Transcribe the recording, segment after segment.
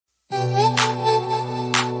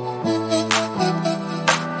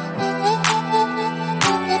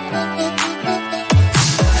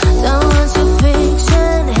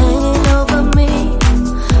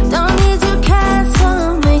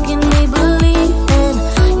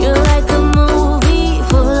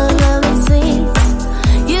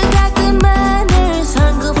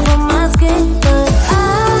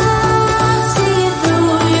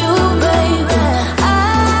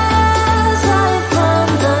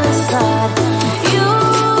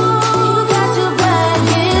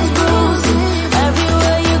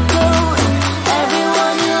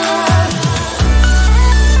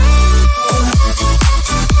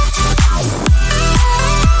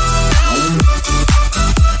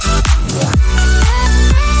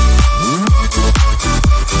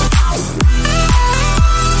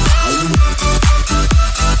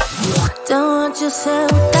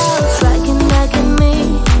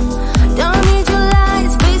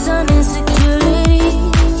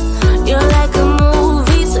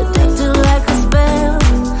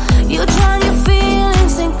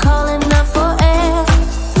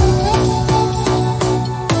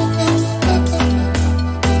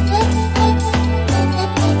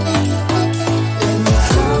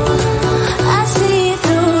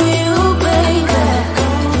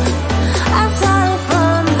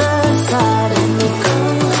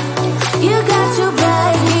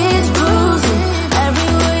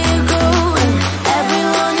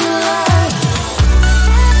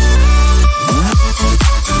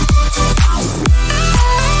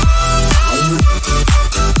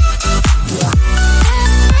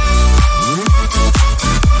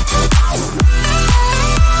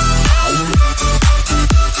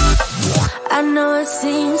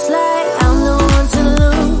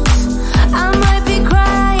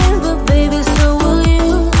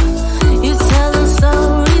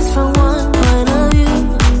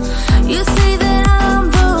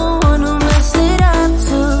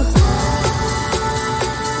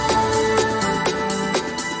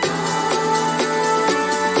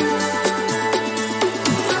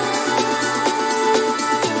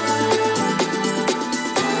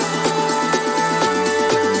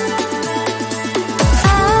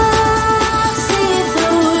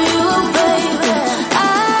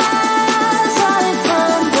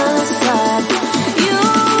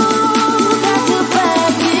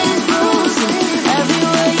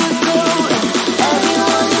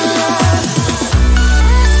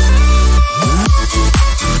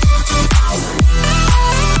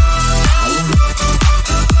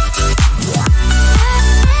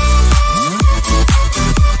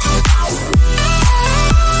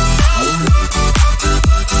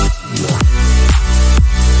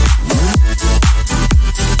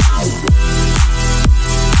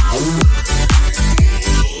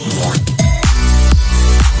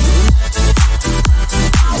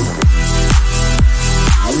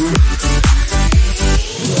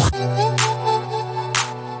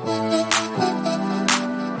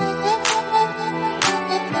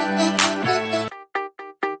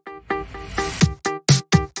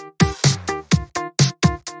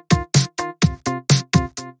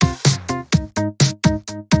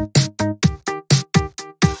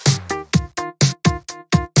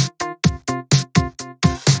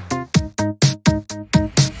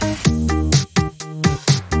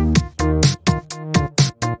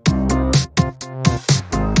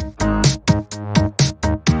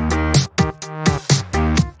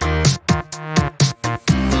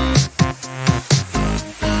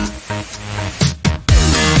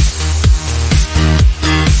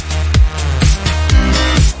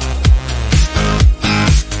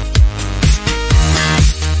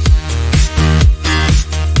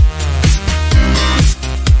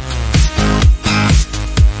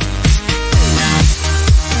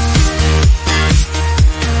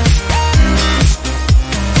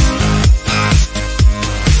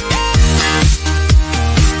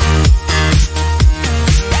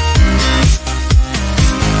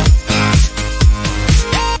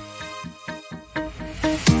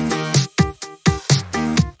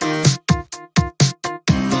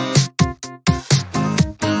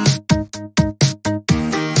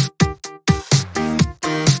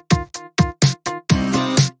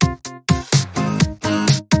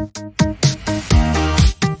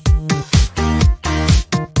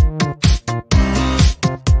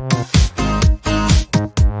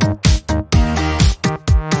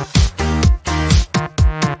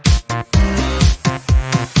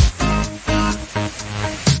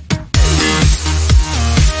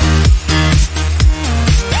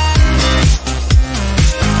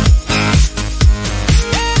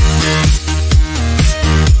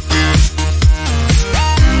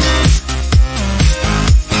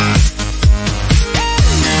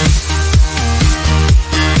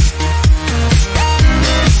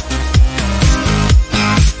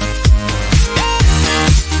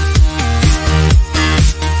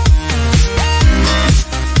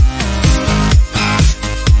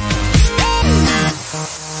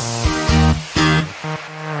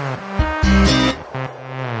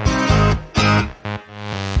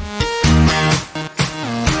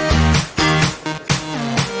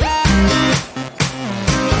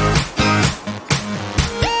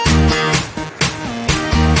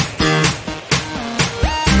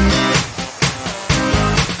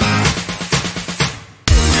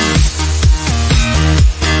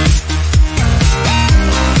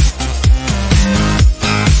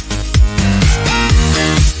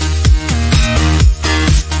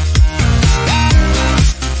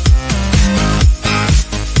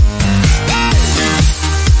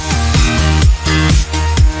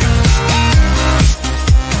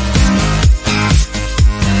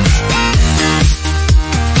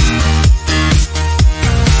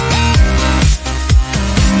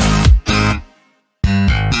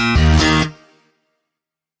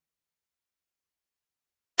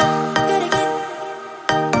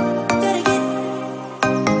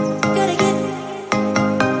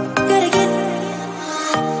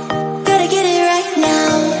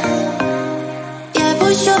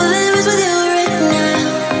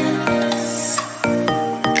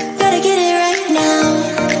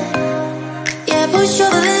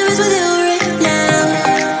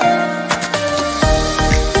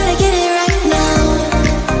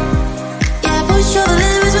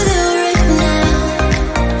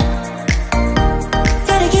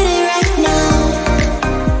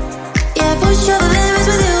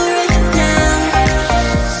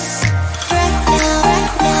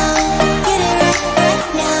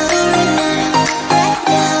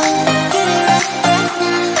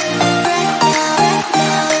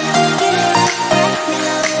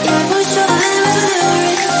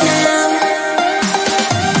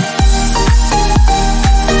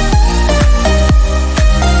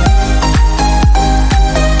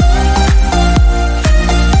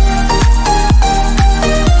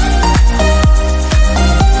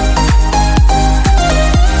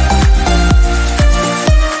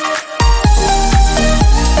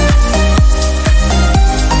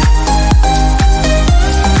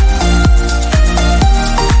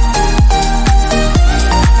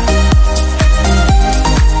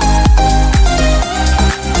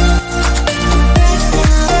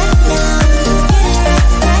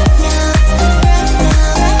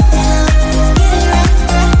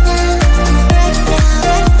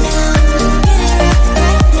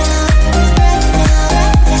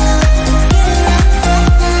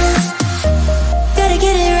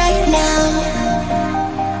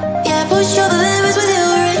push all the limits with you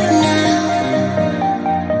right now.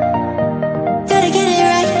 Gotta get it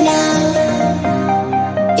right now.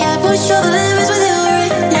 Yeah, push all the limits with you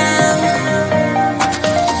right now.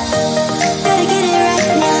 Gotta get it right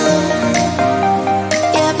now.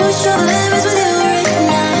 Yeah, push all the limits with you right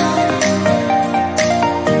now.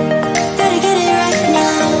 Gotta get it right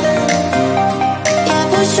now. Yeah,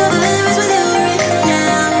 push all the limits with you right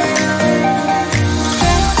now.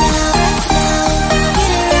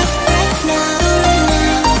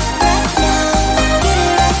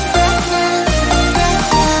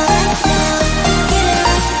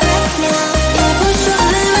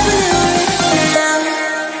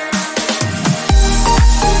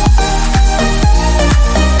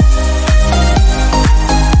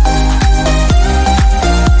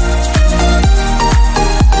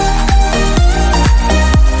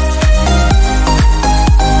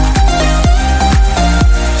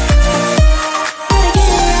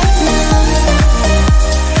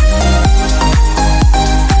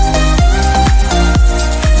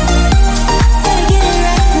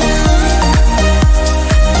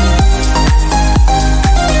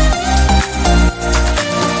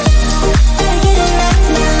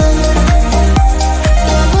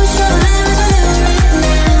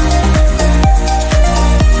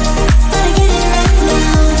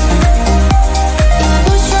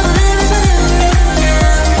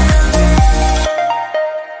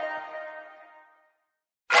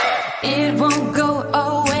 It won't go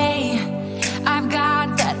away. I've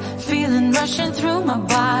got that feeling rushing through my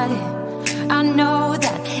body. I know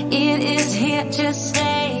that it is here to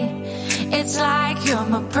stay. It's like you're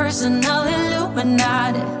my personal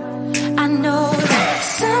Illuminati. I know that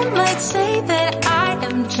some might say that I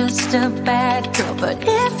am just a bad girl, but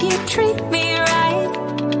if you treat me right,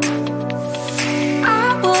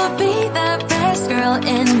 I will be the best girl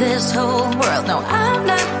in this whole world. No, I'm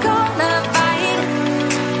not gonna fight.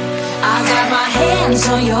 I got my hands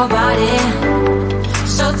on your body,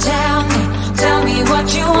 so tell me what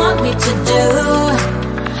you want me to do.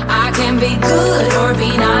 I can be good or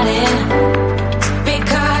be naughty,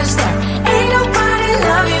 because there ain't nobody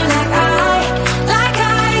love you like I do, like I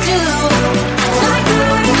do, like I do,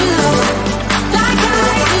 like I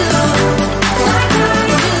do, like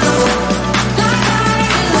I do,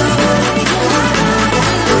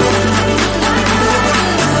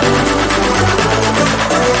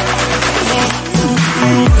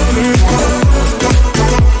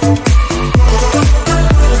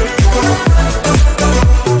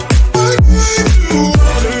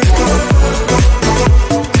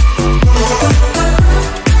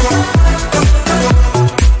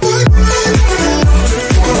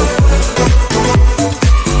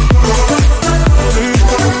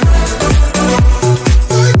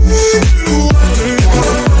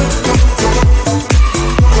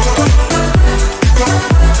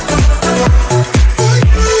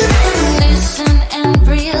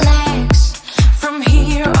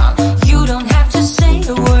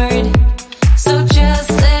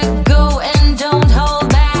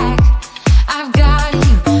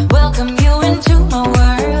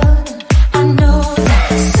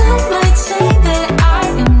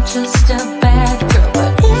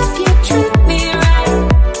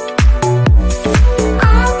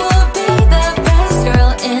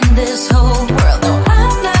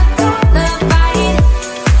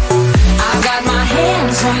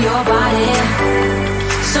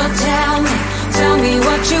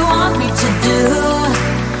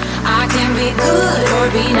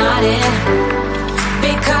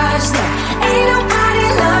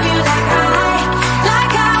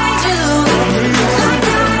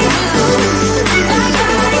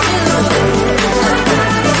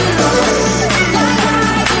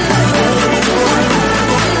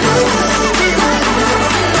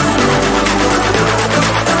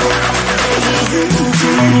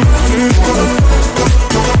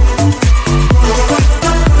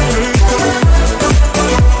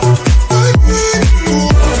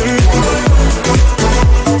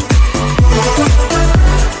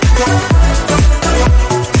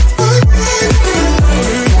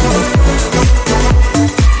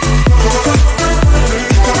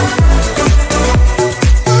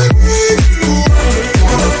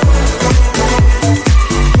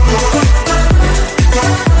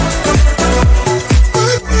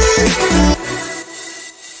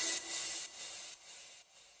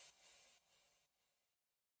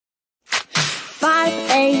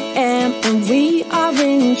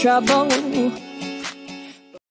 trouble.